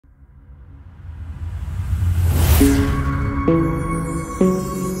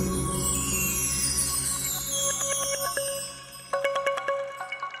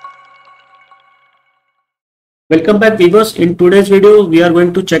Welcome back viewers. In today's video we are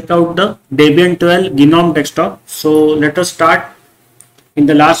going to check out the Debian 12 Gnome Desktop. So let us start. In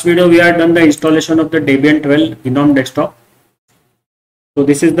the last video we had done the installation of the Debian 12 Gnome Desktop. So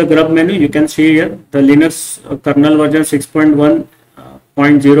this is the grub menu. You can see here the Linux kernel version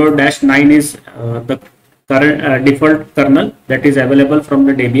 6.1.0-9 is the current default kernel that is available from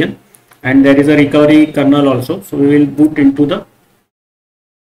the Debian, and there is a recovery kernel also. So we will boot into the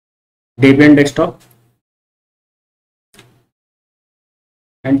Debian desktop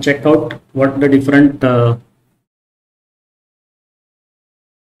and check out what the different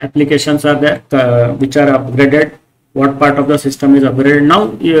applications are there which are upgraded, what part of the system is upgraded. Now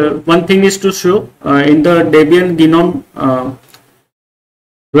one thing is to show in the Debian Gnome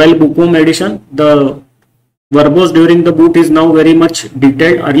 12 Bookworm edition, the verbose during the boot is now very much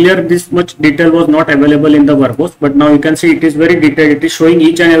detailed. Earlier this much detail was not available in the verbose, but now you can see it is very detailed. It is showing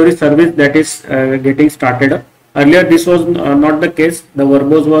each and every service that is getting started up. Earlier this was not the case. The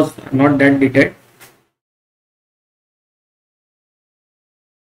verbose was not that detailed.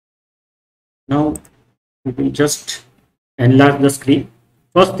 Now we will just enlarge the screen.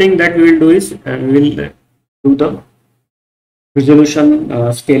 First thing that we will do is we will do the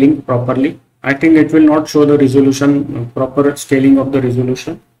resolution scaling properly. I think it will not show the resolution, proper scaling of the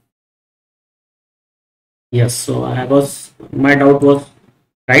resolution. Yes, so my doubt was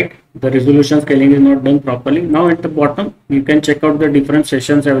right. The resolution scaling is not done properly. Now at the bottom you can check out the different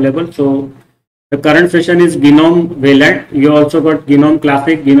sessions available. So the current session is Gnome Wayland. You also got Gnome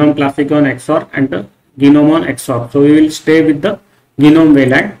Classic on XOR, and the Gnome on XOR. So we will stay with the Gnome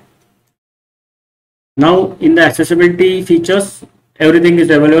Wayland. Now in the accessibility features, everything is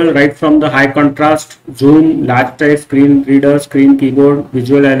available right from the high contrast, zoom, large text, screen reader, screen keyboard,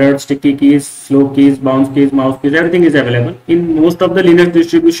 visual alerts, sticky keys, slow keys, bounce keys, mouse keys, everything is available. In most of the Linux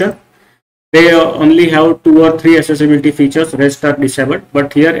distribution, they only have 2 or 3 accessibility features, rest are disabled,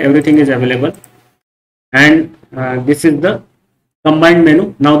 but here everything is available. And this is the combined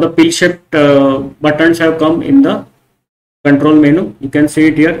menu. Now the pill-shaped buttons have come in the control menu. You can see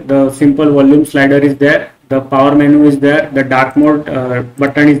it here. The simple volume slider is there. The power menu is there. The dark mode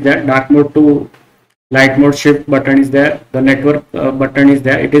button is there. Dark mode to light mode shift button is there. The network button is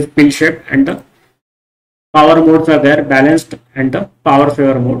there. It is pill shaped, and the power modes are there, balanced and the power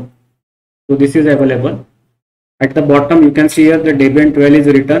saver mode. So this is available. At the bottom you can see here the Debian 12 is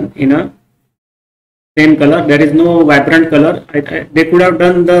written in a same color. There is no vibrant color. They could have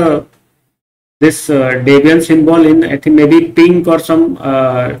done this Debian symbol in, I think, maybe pink or some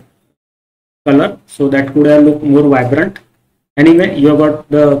color, so that could have looked more vibrant. Anyway, you have got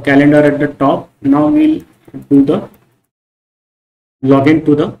the calendar at the top. Now we'll do the login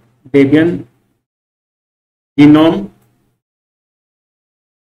to the Debian Gnome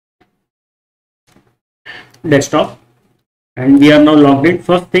Desktop, and we are now logged in.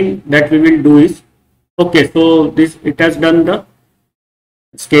 First thing that we will do is, okay, so it has done the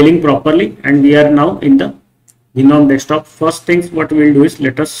scaling properly, and we are now in the Gnome Desktop. First things what we will do is,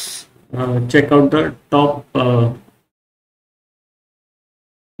 let us check out the top.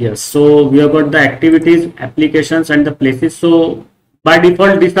 Yes, so we have got the activities, applications, and the places. So by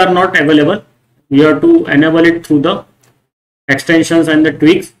default these are not available. You have to enable it through the extensions and the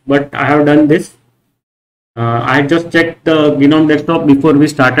tweaks, but I have done this. I just checked the Gnome Desktop before we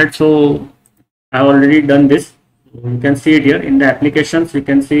started, so I have already done this. You can see it here in the applications. You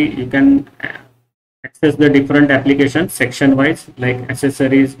can see you can access the different applications section wise, like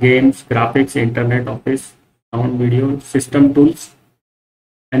accessories, games, graphics, internet, office, sound, video, system tools,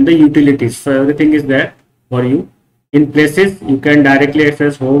 and the utilities. So everything is there for you. In places you can directly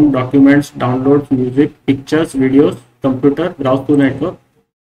access home, documents, downloads, music, pictures, videos, computer, browse to network.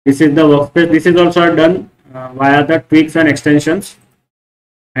 This is the workspace. This is also done via the tweaks and extensions,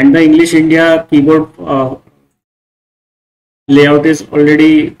 and the English India keyboard layout is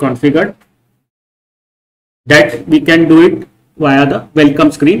already configured. That we can do it via the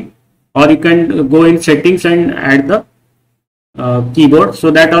welcome screen, or you can go in settings and add the keyboard.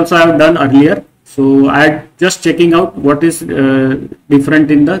 So that also I have done earlier. So I am just checking out what is different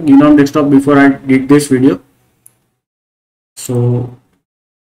in the Gnome Desktop before I did this video. So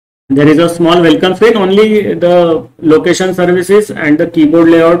there is a small welcome screen. Only the location services and the keyboard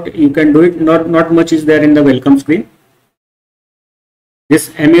layout you can do it. Not much is there in the welcome screen.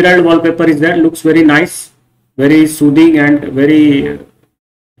 This emerald wallpaper is there. Looks very nice, very soothing, and very, you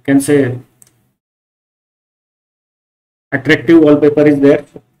can say, attractive wallpaper is there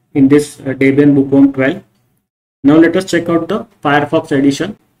in this Debian Bookworm 12. Now let us check out the Firefox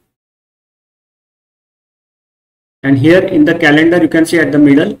edition. And here in the calendar, you can see at the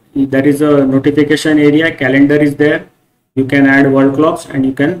middle, there is a notification area, calendar is there. You can add world clocks and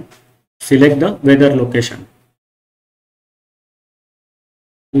you can select the weather location.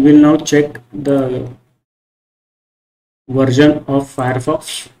 We will now check the version of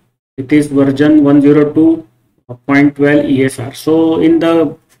Firefox. It is version 102.12 ESR. So in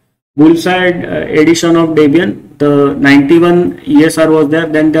the Bullseye edition of Debian, the 91 ESR was there,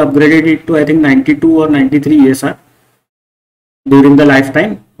 then they upgraded it to I think 92 or 93 ESR during the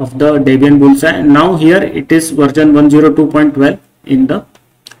lifetime of the Debian Bullseye. And now here it is version 102.12 in the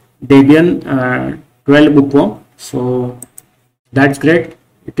Debian 12 bookworm. So that's great.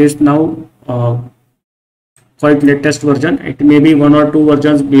 It is now quite latest version. It may be one or two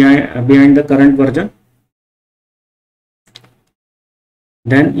versions behind the current version.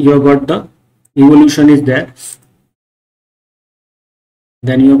 Then you have got the evolution is there.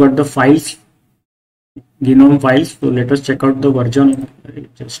 Then you have got the files, Gnome files. So let us check out the version.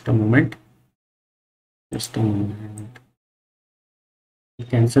 Just a moment. Just a moment.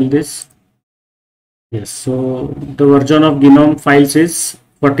 Cancel this. Yes. So the version of Gnome files is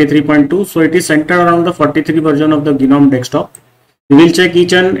 43.2. So it is centered around the 43 version of the Gnome Desktop. We will check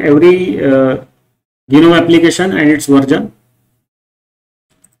each and every Gnome application and its version.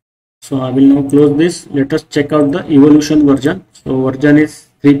 So I will now close this. Let us check out the evolution version. So version is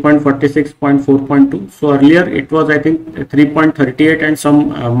 3.46.4.2. So earlier it was I think 3.38 and some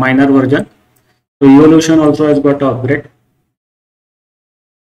minor version. So evolution also has got an upgrade.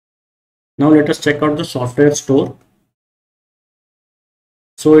 Now let us check out the software store.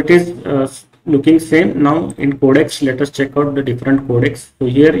 So it is looking same. Now in codecs, let us check out the different codecs. So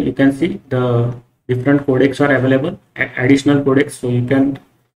here you can see the different codecs are available, additional codecs. So you can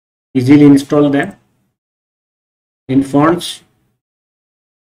easily install them. In fonts,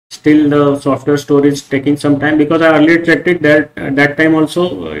 still the software store is taking some time, because I earlier checked it that that time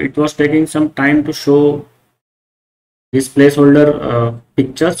also it was taking some time to show this placeholder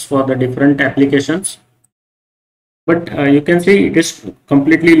pictures for the different applications. But you can see it is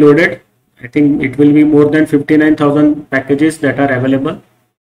completely loaded. I think it will be more than 59,000 packages that are available.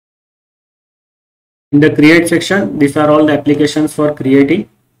 In the create section, these are all the applications for creating.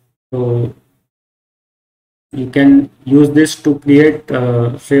 So you can use this to create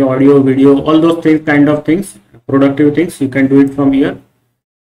say audio, video, all those things, kind of things, productive things. You can do it from here.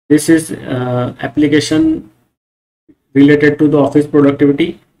 This is application related to the office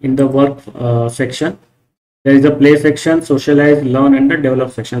productivity in the work section. There is a play section, socialize, learn, and the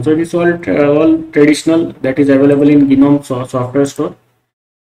develop section. So this is all traditional that is available in Gnome software store.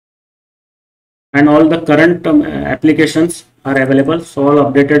 And all the current applications are available. So all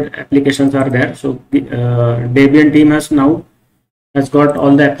updated applications are there. So Debian team has got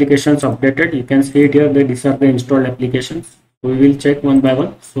all the applications updated. You can see it here. These are the installed applications. So we will check one by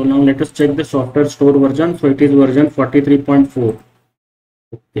one. So now let us check the software store version. So it is version 43.4.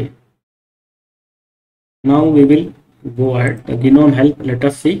 Okay. Now we will go ahead. The Gnome help. Let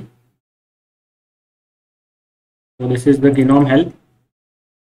us see. So this is the Gnome help.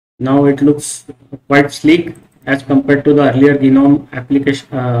 Now it looks quite sleek as compared to the earlier Gnome application,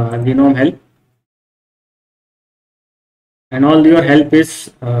 Gnome help. And all your help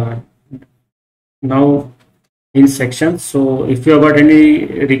is now in sections. So if you have got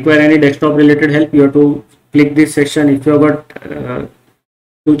require any desktop related help, you have to click this section. If you have got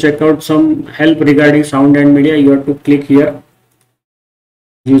to check out some help regarding sound and media, you have to click here.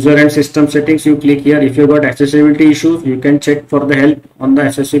 User and system settings, you click here. If you got accessibility issues, you can check for the help on the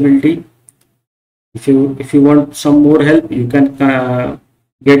accessibility. If you want some more help, you can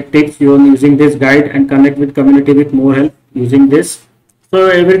get tips using this guide and connect with community with more help using this. So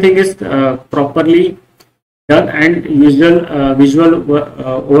everything is properly done, and visual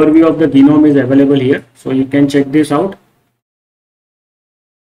overview of the Gnome is available here. So you can check this out.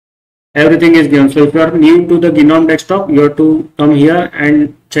 Everything is given. So if you are new to the Gnome Desktop, you have to come here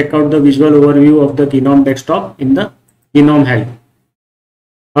and check out the visual overview of the Gnome Desktop in the Gnome help.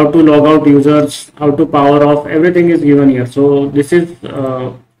 How to log out users, how to power off, everything is given here. So this is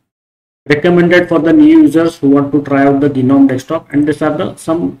recommended for the new users who want to try out the Gnome Desktop. And these are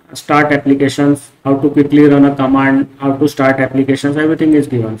some start applications, how to quickly run a command, how to start applications, everything is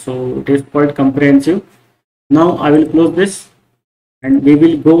given. So it is quite comprehensive. Now I will close this and we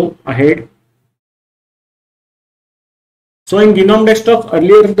will go ahead. So in Gnome Desktop,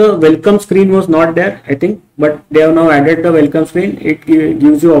 earlier the welcome screen was not there, I think, but they have now added the welcome screen. It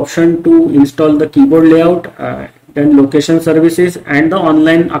gives you option to install the keyboard layout, then location services and the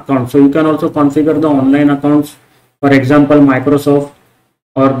online account. So you can also configure the online accounts, for example Microsoft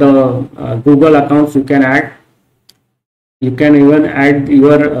or the Google accounts you can add. You can even add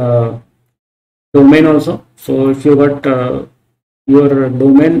your domain also. So if you got your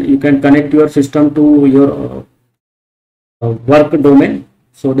domain, you can connect your system to your work domain.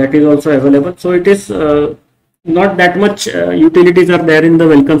 So that is also available. So it is not that much utilities are there in the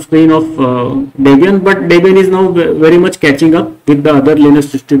welcome screen of Debian, but Debian is now very much catching up with the other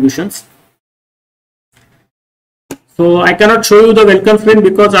Linux distributions. So I cannot show you the welcome screen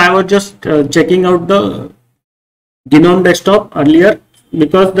because I was just checking out the Gnome Desktop earlier,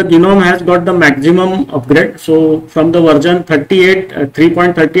 because the Gnome has got the maximum upgrade. So from the version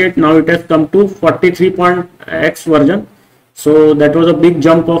 3.38, now it has come to 43.x version. So that was a big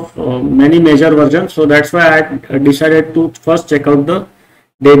jump of many major versions. So that's why I decided to first check out the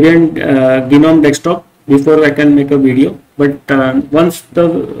Debian Gnome Desktop before I can make a video. But once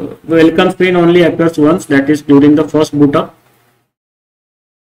the welcome screen only appears once, that is during the first boot up.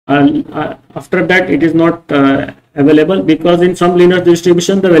 After that it is not available, because in some Linux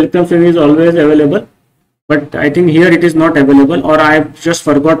distribution the welcome screen is always available, but I think here it is not available, or I just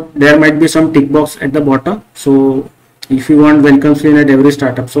forgot there might be some tick box at the bottom. So if you want welcome screen at every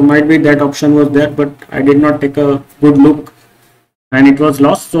startup, so might be that option was there, but I did not take a good look and it was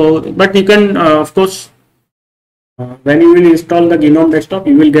lost. So but you can of course when you will install the Gnome Desktop,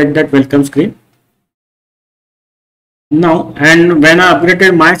 you will get that welcome screen now. And when I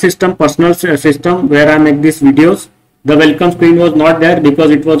upgraded my system, personal system where I make these videos, the welcome screen was not there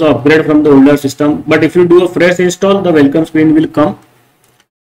because it was an upgrade from the older system. But if you do a fresh install, the welcome screen will come.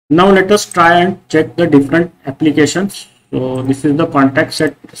 Now let us try and check the different applications. So this is the contact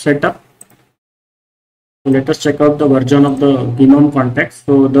setup. So let us check out the version of the Gnome Context.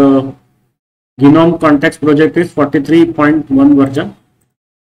 So the Gnome Context project is 43.1 version.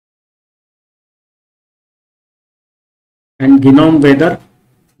 And Gnome Weather,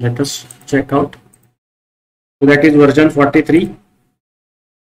 let us check out. So that is version 43.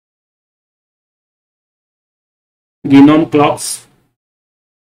 Gnome Clocks,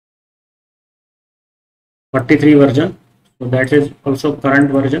 43 version. So that is also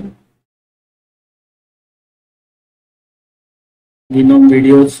current version. Gnome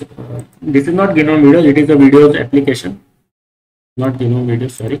Videos, this is not Gnome Videos, it is a videos application, not Gnome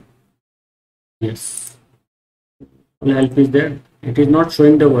Videos, sorry. Yes, help is there. It is not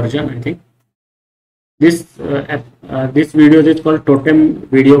showing the version, I think. This this video is called Totem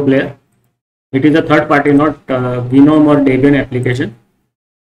Video Player. It is a third party, not Gnome or Debian application.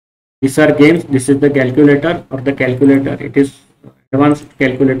 These are games. This is the calculator or the calculator. It is advanced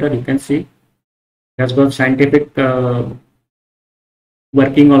calculator. You can see it has got scientific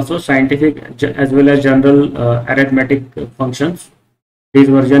working, also scientific as well as general arithmetic functions. This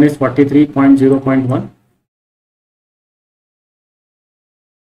version is 43.0.1.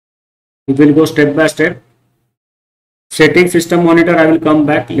 We will go step by step. Setting system monitor, I will come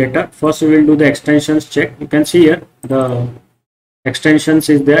back later. First we will do the extensions check. You can see here the extensions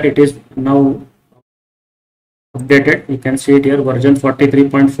is there. It is now updated. You can see it here, version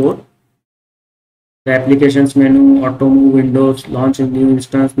 43.4. The applications menu, auto move windows, launch a new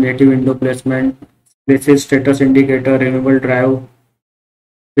instance, native window placement, this is status indicator, renewable drive,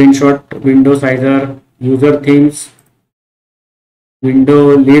 screenshot, window sizer, user themes,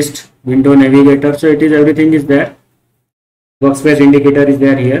 window list, window navigator. So it is, everything is there. Workspace indicator is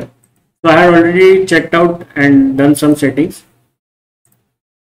there here. So I have already checked out and done some settings.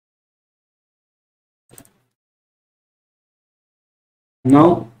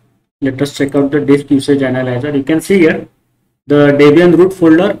 Now let us check out the disk usage analyzer. You can see here the Debian root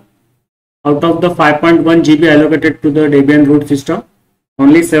folder. Out of the 5.1 GB allocated to the Debian root system,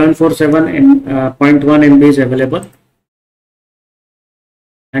 only 747.1 MB is available.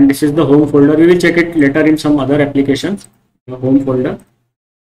 And this is the home folder. We will check it later in some other applications. The home folder.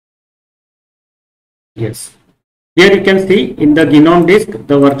 Yes. Here you can see in the Gnome disk,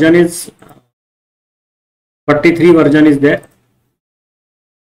 the version is 43 version is there.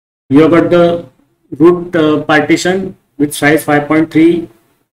 You have got the root partition with size 5.3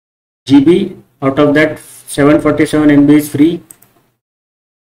 GB. Out of that 747 MB is free.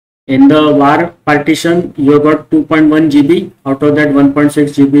 In the var partition you have got 2.1 GB. Out of that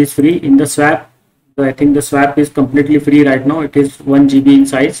 1.6 GB is free. In the swap, I think the swap is completely free right now. It is 1 GB in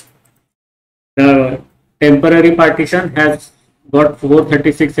size. The temporary partition has got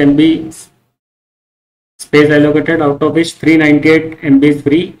 436 MB space allocated, out of which 398 MB is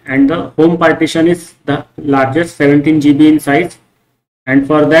free, and the home partition is the largest, 17 GB in size, and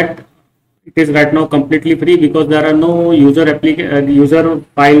for that it is right now completely free because there are no user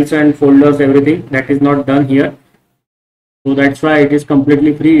files and folders, everything that is not done here. So that's why it is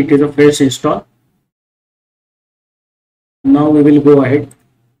completely free. It is a fresh install. Now we will go ahead.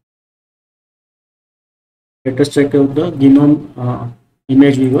 Let us check out the Gnome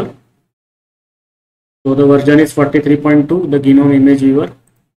image viewer. So the version is 43.2, the Gnome image viewer.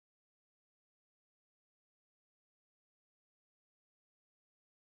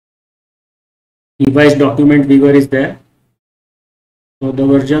 Device document viewer is there. So the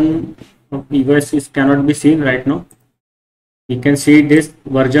version of device is cannot be seen right now. You can see this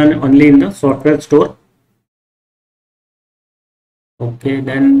version only in the software store. Okay,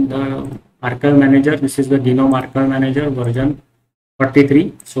 then the archive manager, this is the Gnome archive manager version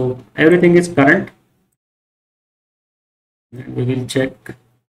 43. So everything is current. And we will check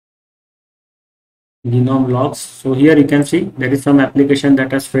Gnome logs. So here you can see there is some application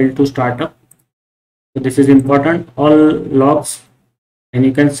that has failed to start up. So this is important, all logs, and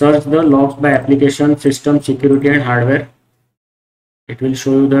you can search the logs by application, system, security and hardware. It will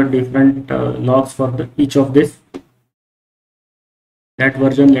show you the different logs for each of this. That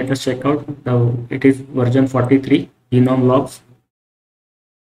version, let us check out. It is version 43, Gnome logs.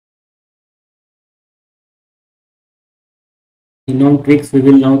 Gnome tweaks we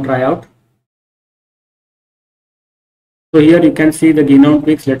will now try out. So here you can see the Gnome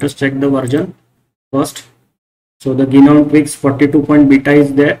tweaks. Let us check the version first. So the Gnome tweaks 42. Beta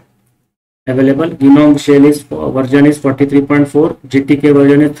is there available. Gnome shell is version is 43.4. GTK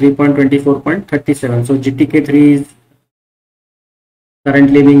version is 3.24.37. So GTK 3 is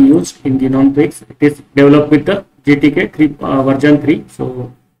currently being used in Gnome tweaks. It is developed with the GTK 3 version 3.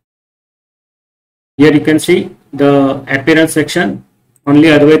 So here you can see the appearance section. Only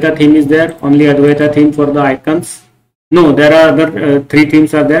Advaita theme is there. Only Advaita theme for the icons. No, there are other 3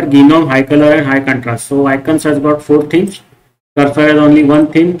 themes are there: Gnome, high color and high contrast. So icons has got 4 themes. Cursor has only 1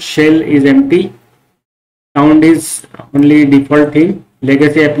 theme. Shell is empty. Sound is only default theme.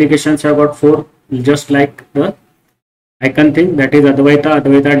 Legacy applications have got 4, just like the icon theme, that is Advaita,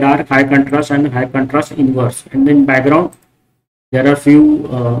 Advaita dark, high contrast and high contrast inverse. And then background, there are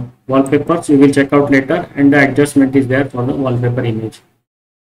few wallpapers we will check out later, and the adjustment is there for the wallpaper image.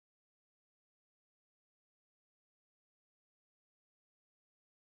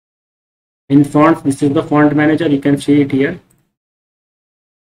 In fonts, this is the font manager. You can see it here.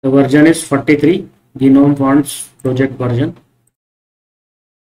 The version is 43, Gnome fonts project version.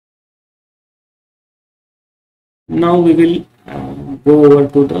 Now we will go over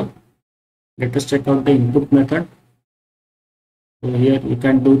to the, let us check out the input method. So here you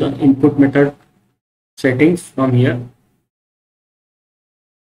can do the input method settings from here.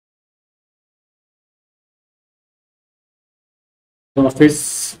 So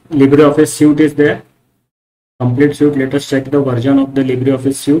LibreOffice suite is there. Complete suite. Let us check the version of the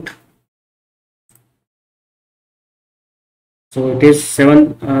LibreOffice suite. So it is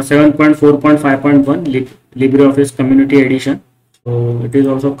 7.4.5.1 LibreOffice Community Edition. So it is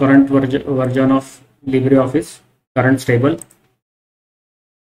also current version of LibreOffice, current stable.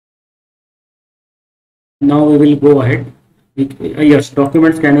 Now we will go ahead. Yes,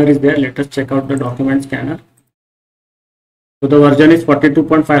 document scanner is there. Let us check out the document scanner. So the version is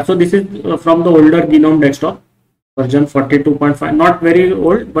 42.5. So this is from the older Gnome Desktop, version 42.5. Not very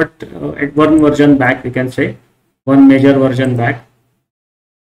old, but at one version back, we can say, one major version back.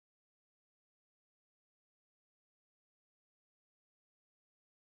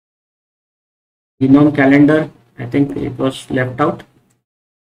 Gnome calendar, I think it was left out.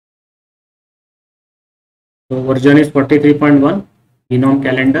 So version is 43.1, Gnome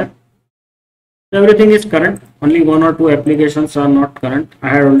calendar. Everything is current. Only 1 or 2 applications are not current. I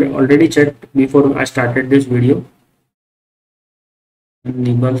had already checked before I started this video.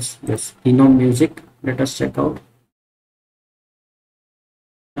 Enables this Gnome music. Let us check out.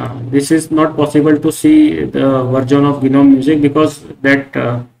 This is not possible to see the version of Gnome music because that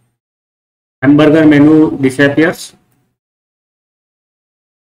hamburger menu disappears.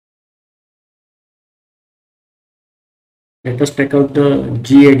 Let us check out the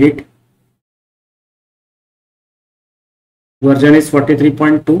gedit. Version is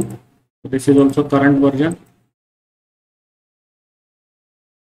 43.2. So this is also current version.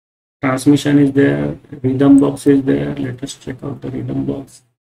 Transmission is there. Rhythm box is there. Let us check out the rhythm box.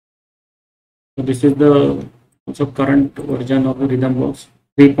 So this is the also current version of the rhythm box,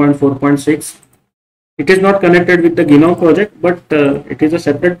 3.4.6. It is not connected with the Gnome project, but it is a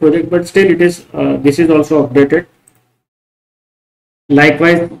separate project. But still, it is. This is also updated.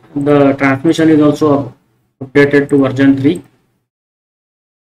 Likewise, the transmission is also updated to version 3.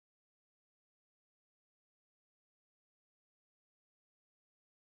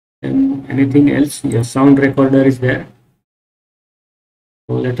 And anything else? Yes, sound recorder is there.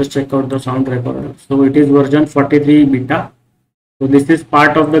 So let us check out the sound recorder. So it is version 43 beta. So this is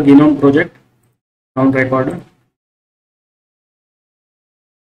part of the Gnome project, sound recorder.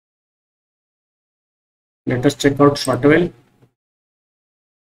 Let us check out Shotwell.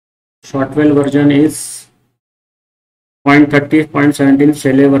 Shotwell version is 0.30, 0.17,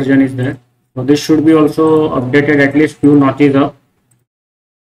 Shelley version is there. So this should be also updated at least few notches up.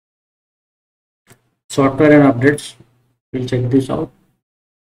 Software and updates. We'll check this out.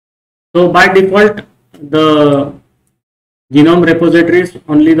 So by default, the Gnome repositories,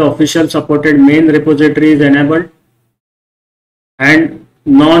 only the official supported main repository is enabled, and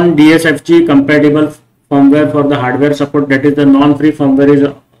non-DSFG compatible firmware for the hardware support, that is the non-free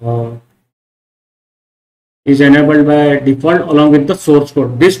firmware is enabled by default along with the source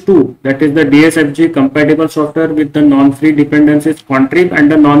code. This too, that is the DSFG compatible software with the non-free dependencies contrib, and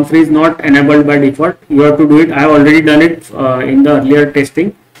the non-free is not enabled by default. You have to do it. I have already done it in the earlier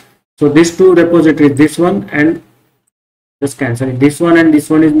testing. So these two repositories, this one and just cancel it. This one and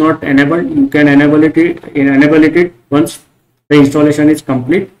this one is not enabled. You can enable it once the installation is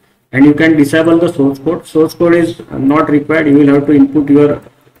complete, and you can disable the source code. Source code is not required. You will have to input your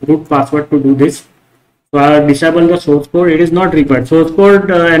root password to do this. So I disable the source code. It is not required. Source code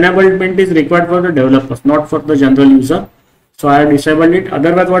enablement is required for the developers, not for the general user. So I disabled it.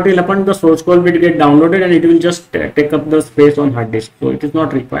 Otherwise, what will happen? The source code will get downloaded and it will just take up the space on hard disk. So it is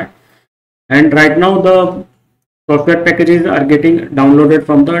not required. And right now the software packages are getting downloaded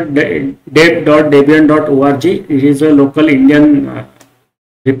from the deb.debian.org. It is a local Indian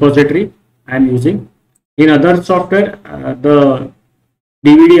repository I am using. In other software, the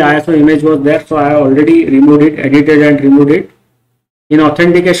DVD ISO image was there, so I already removed it, edited and removed it. In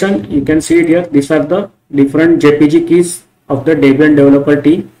authentication, you can see it here. These are the different JPG keys of the Debian developer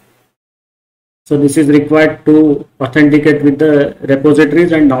team. So this is required to authenticate with the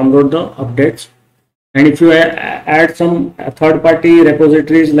repositories and download the updates. And if you add some third-party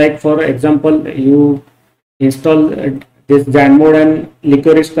repositories, like for example, you install this Xanmod and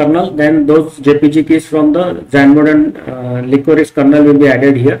Licorice kernel, then those JPG keys from the Xanmod and Licorice kernel will be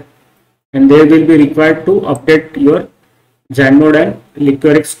added here, and they will be required to update your Xanmod and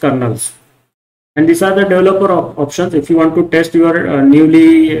Licorice kernels. And these are the developer options. If you want to test your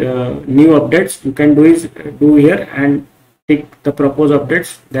new updates, you can do here and tick the propose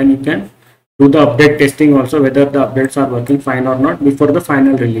updates. Then you can do the update testing also, whether the updates are working fine or not before the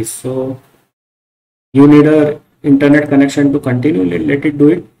final release. So you need a internet connection to continue. Let it do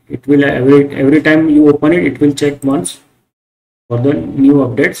it. It will every time you open it, it will check once for the new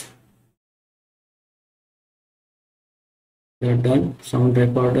updates. We are done. Sound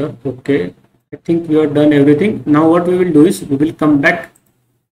recorder. Okay. I think we have done everything. Now what we will do is we will come back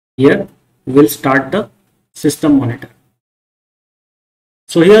here. We will start the system monitor.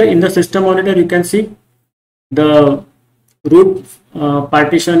 So here in the system monitor, you can see the root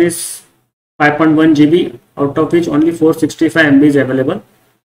partition is 5.1 GB, out of which only 465 MB is available.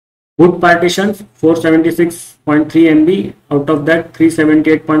 Boot partitions 476.3 MB, out of that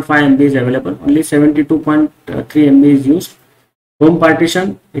 378.5 MB is available. Only 72.3 MB is used. Home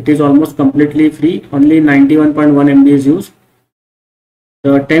partition, it is almost completely free. Only 91.1 MB is used.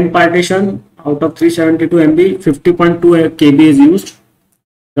 The temp partition, out of 372 MB, 50.2 KB is used.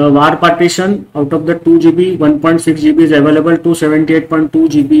 The var partition, out of the 2 GB, 1.6 GB is available.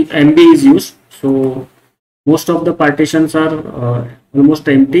 278.2 MB is used. So most of the partitions are almost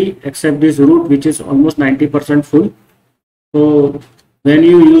empty, except this root, which is almost 90% full. So when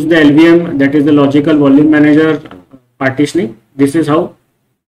you use the LVM, that is the logical volume manager partitioning, this is how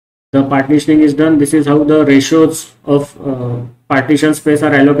the partitioning is done. This is how the ratios of partition space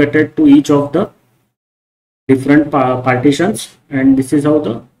are allocated to each of the different partitions, and this is how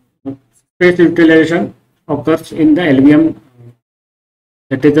the space utilization occurs in the LVM,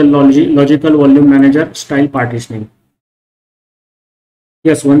 that is the logical volume manager style partitioning.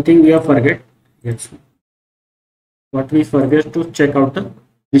 Yes, one thing we have forget. Yes, what we forget to check out the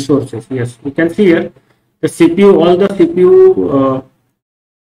resources. Yes, you can see here the CPU, all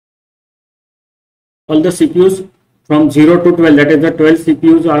the CPUs from 0 to 12, that is the 12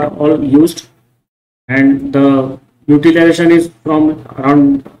 CPUs are all used, and the utilization is from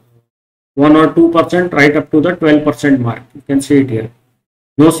around 1 or 2% right up to the 12% mark. You can see it here.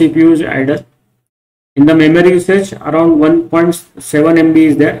 No CPU is idle. In the memory usage, around 1.7 MB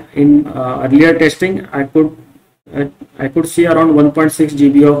is there. In earlier testing, I could see around 1.6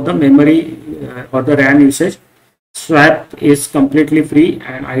 GB of the memory or the RAM usage. Swap is completely free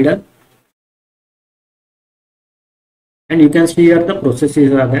and idle. And you can see here the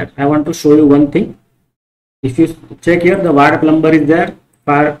processes are there. I want to show you one thing. If you check here, the var plumber is there,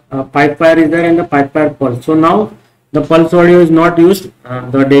 pipe wire is there and the pipe wire pulse. So now the pulse audio is not used.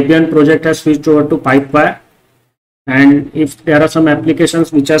 The Debian project has switched over to pipe wire, and if there are some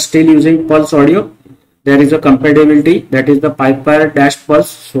applications which are still using pulse audio, there is a compatibility, that is the pipe wire dash pulse.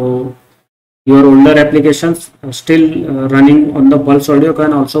 So your older applications still running on the pulse audio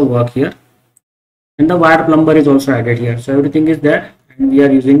can also work here, and the wire plumber is also added here. So everything is there, and we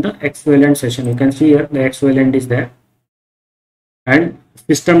are using the equivalent session. You can see here the equivalent is there, and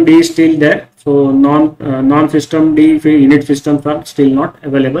system D is still there. So non system D init systems are still not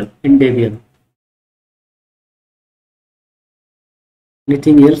available in Debian.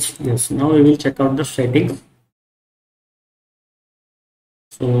 Anything else? Yes. Now we will check out the settings.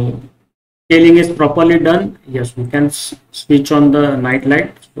 So scaling is properly done. Yes, we can switch on the night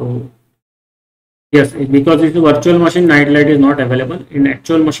light. So yes, because it's a virtual machine, night light is not available. In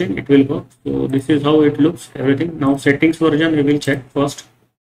actual machine, it will go. So this is how it looks, everything. Now settings version, we will check first.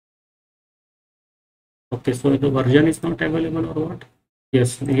 Okay, so the version is not available or what?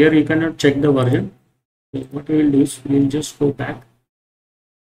 Yes, here you cannot check the version. So what we will do is we will just go back.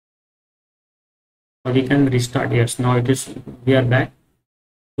 Or we can restart. Yes, now it is, we are back.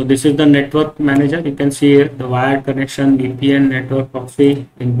 So this is the network manager. You can see here the wired connection, VPN, network proxy,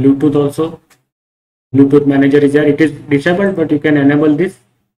 in Bluetooth also. Bluetooth manager is there. It is disabled, but you can enable this.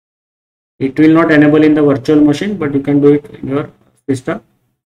 It will not enable in the virtual machine, but you can do it in your system.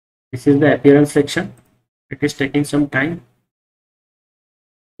 This is the appearance section. It is taking some time.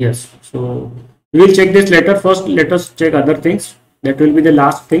 Yes, so we will check this later. First, let us check other things. That will be the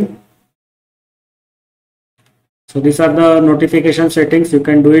last thing. So these are the notification settings. You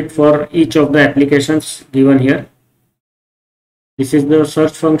can do it for each of the applications given here. This is the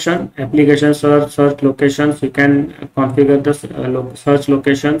search function, application search, search locations. You can configure the search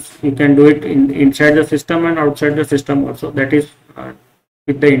locations. You can do it inside the system and outside the system also. That is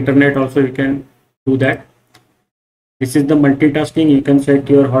with the internet also you can do that. This is the multitasking. You can set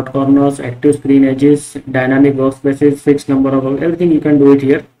your hot corners, active screen edges, dynamic workspaces, fixed number of everything. You can do it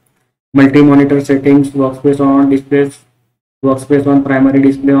here. Multi-monitor settings, workspace on displays, workspace on primary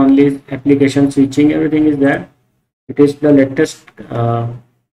display only, application switching, everything is there. It is the latest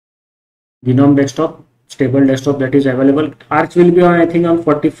Gnome Desktop, stable desktop that is available. Arch will be on, I think, on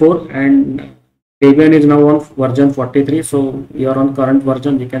 44, and Debian is now on version 43. So we are on current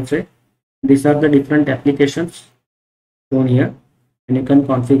version, we can say. These are the different applications shown here, and you can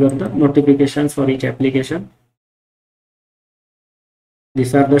configure the notifications for each application.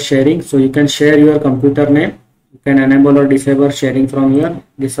 These are the sharing, so you can share your computer name. You can enable or disable sharing from here.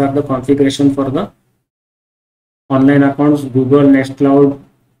 These are the configuration for the online accounts: Google, Nextcloud,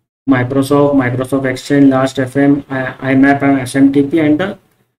 Microsoft Exchange, Last.fm, IMAP and SMTP, and the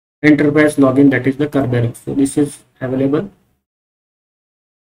enterprise login, that is the Kerberos. So this is available.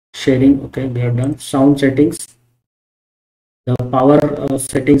 Sharing, okay, we are done. Sound settings, the power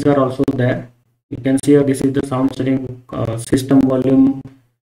settings are also there. You can see here, this is the sound setting, system volume,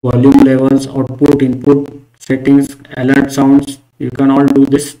 volume levels, output, input settings, alert sounds. You can all do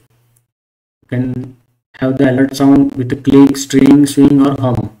this. You can have the alert sound with the click, string, swing or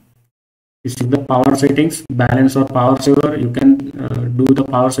hum. This is the power settings, balance or power saver. You can do the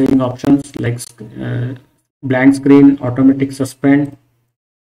power saving options like blank screen, automatic suspend.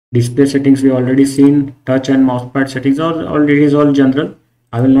 Display settings we already seen. Touch and mousepad settings are already is all general.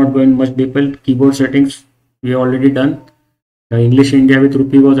 I will not go in much detail. Keyboard settings we already done. The English India with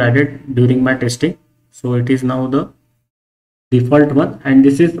rupee was added during my testing, so it is now the default one, and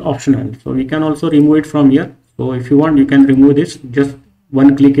this is optional, so we can also remove it from here. So if you want, you can remove this. Just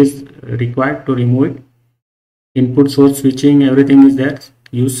one click is required to remove it. Input source switching, everything is there.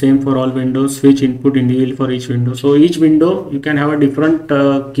 Use same for all windows. Switch input individual for each window. So each window you can have a different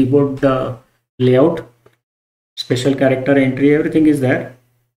keyboard layout. Special character entry, everything is there.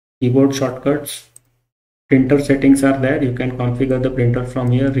 Keyboard shortcuts, printer settings are there. You can configure the printer from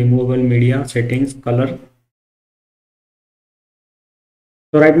here. Removable media settings, color.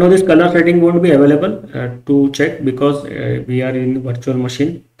 So right now this color setting won't be available to check because we are in virtual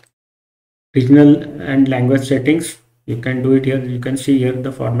machine. Regional and language settings, you can do it here. You can see here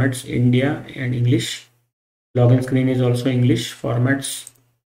the formats India and English. Login screen is also English. Formats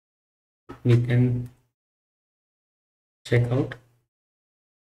we can check out.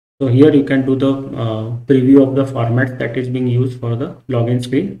 So here you can do the preview of the format that is being used for the login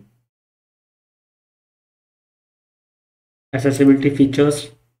screen. Accessibility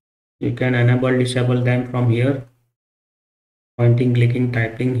features, you can enable, disable them from here. Pointing, clicking,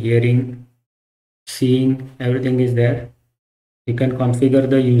 typing, hearing, seeing, everything is there. You can configure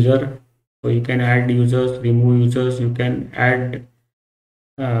the user, so you can add users, remove users. You can add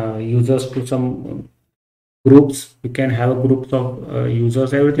users to some groups. You can have groups of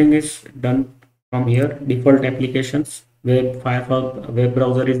users. Everything is done from here. Default applications, web, Firefox, web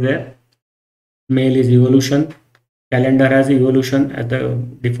browser is there. Mail is evolution. Calendar has evolution as the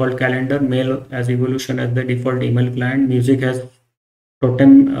default calendar. Mail has evolution as the default email client. Music has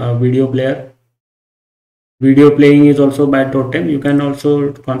Totem video player. Video playing is also by Totem. You can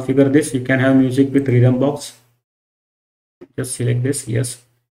also configure this. You can have music with rhythm box. Just select this, yes.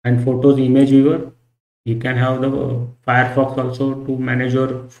 And photos image viewer. You can have the Firefox also to manage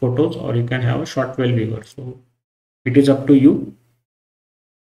your photos, or you can have a shortwave viewer. So it is up to you.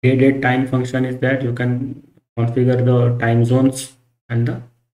 Date time function is that you can configure the time zones and the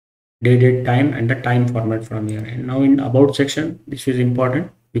date time and the time format from here. And now in about section, this is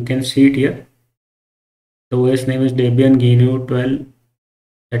important. You can see it here. The OS name is Debian GNU 12.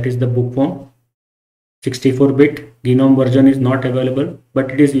 That is the book form. 64-bit Gnome version is not available,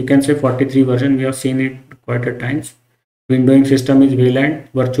 but it is, you can say, 43 version. We have seen it quite a times. Windowing system is Wayland.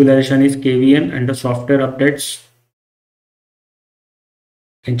 Virtualization is KVM, and the software updates,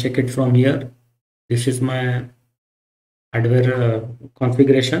 you can check it from here. This is my hardware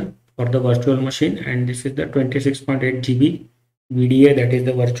configuration for the virtual machine, and this is the 26.8 GB VDA, that is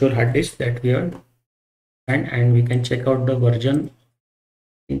the virtual hard disk that we have. And we can check out the version.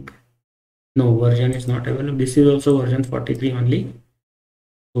 I think no version is not available. This is also version 43 only.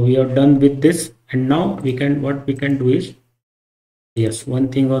 So we are done with this, and now we can, what we can do is, yes, one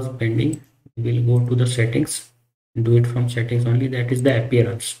thing was pending. We will go to the settings, do it from settings only, that is the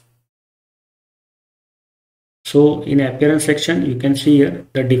appearance. So in appearance section, you can see here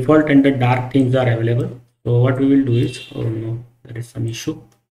the default and the dark themes are available. So what we will do is, oh no, there is some issue.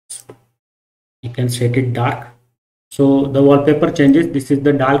 You can set it dark. So the wallpaper changes. This is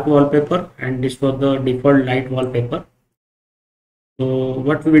the dark wallpaper, and this was the default light wallpaper. So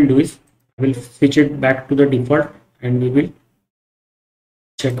what we will do is, we will switch it back to the default, and we will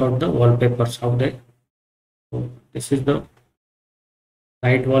check out the wallpapers, how they. So this is the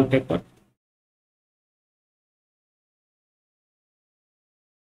light wallpaper,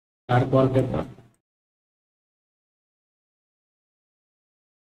 dark wallpaper.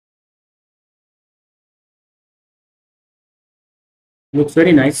 Looks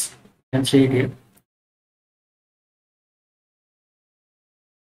very nice. You can see it here.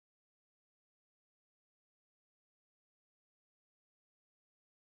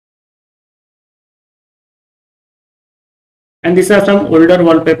 And these are some older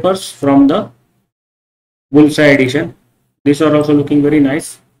wallpapers from the Bullseye edition. These are also looking very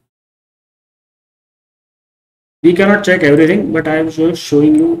nice. We cannot check everything, but I am just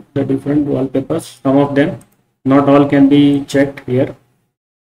showing you the different wallpapers. Some of them, not all, can be checked here.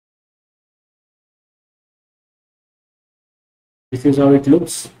 This is how it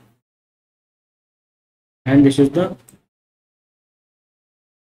looks, and this is the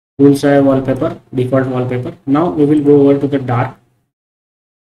Bullseye wallpaper, default wallpaper. Now we will go over to the dark.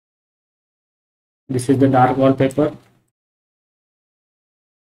 This is the dark wallpaper.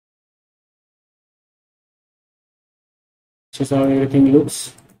 This is how everything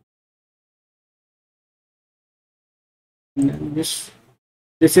looks. And this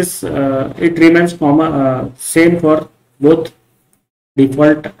is it remains common, same for both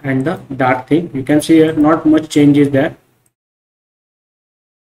default and the dark theme. You can see here not much changes there.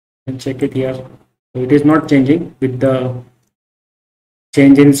 You can check it here. So it is not changing with the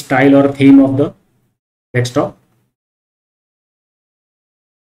change in style or theme of the desktop.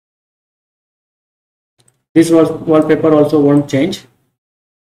 This wallpaper also won't change.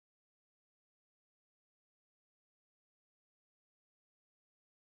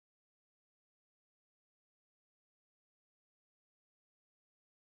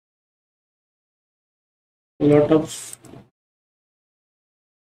 A lot of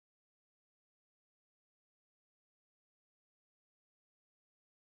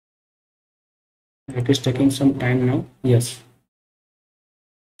it is taking some time now. Yes.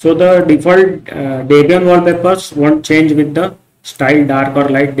 So the default Debian wallpapers won't change with the style dark or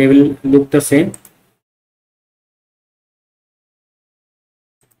light. They will look the same.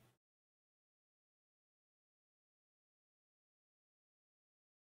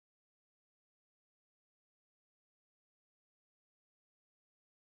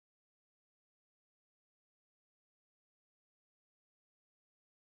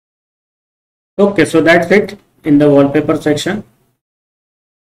 Okay, so that's it in the wallpaper section.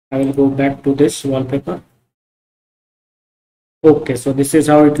 I will go back to this wallpaper. Okay, so this is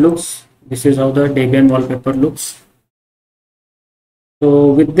how it looks. This is how the Debian wallpaper looks.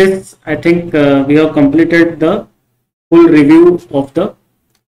 So with this, I think we have completed the full review of the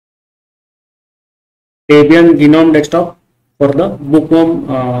Debian Gnome Desktop for the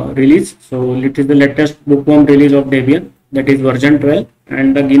bookworm release. So it is the latest bookworm release of Debian, that is version 12,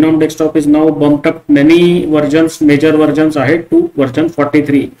 and the Gnome Desktop is now bumped up many versions, major versions ahead to version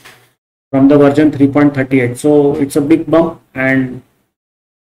 43 from the version 3.38. So it's a big bump, and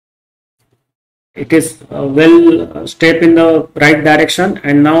it is a well step in the right direction.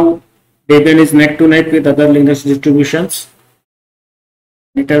 And now Debian is neck to neck with other Linux distributions.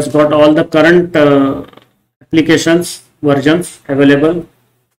 It has got all the current applications versions available,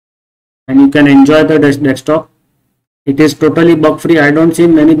 and you can enjoy the desktop. It is totally bug free. I don't see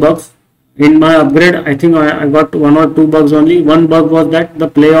many bugs in my upgrade. I think I got 1 or 2 bugs only. One bug was that the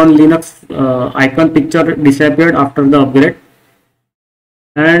Play on Linux icon picture disappeared after the upgrade,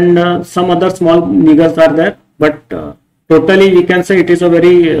 and some other small niggles are there, but totally we can say it is a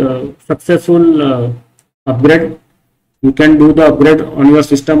very successful upgrade. You can do the upgrade on your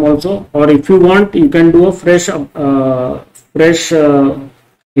system also, or if you want, you can do a fresh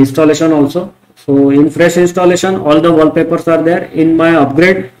installation also. So in fresh installation, all the wallpapers are there. In my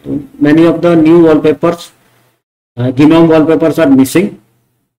upgrade, many of the new wallpapers, Gnome wallpapers are missing.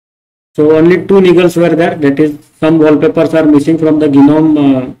 So only 2 niggles were there. That is, some wallpapers are missing from the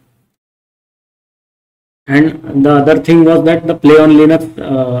Gnome, and the other thing was that the Play on Linux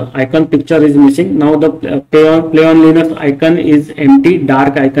icon picture is missing. Now the Play on Linux icon is empty,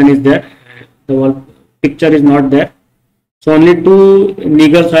 dark icon is there. The wall picture is not there. So only 2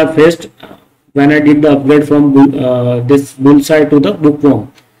 niggles I faced when I did the upgrade from this bullseye to the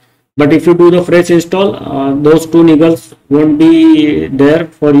bookworm. But if you do the fresh install, those 2 niggles won't be there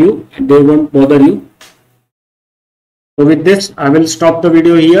for you. They won't bother you. So with this, I will stop the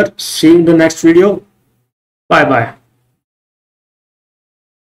video here. See you in the next video. Bye bye.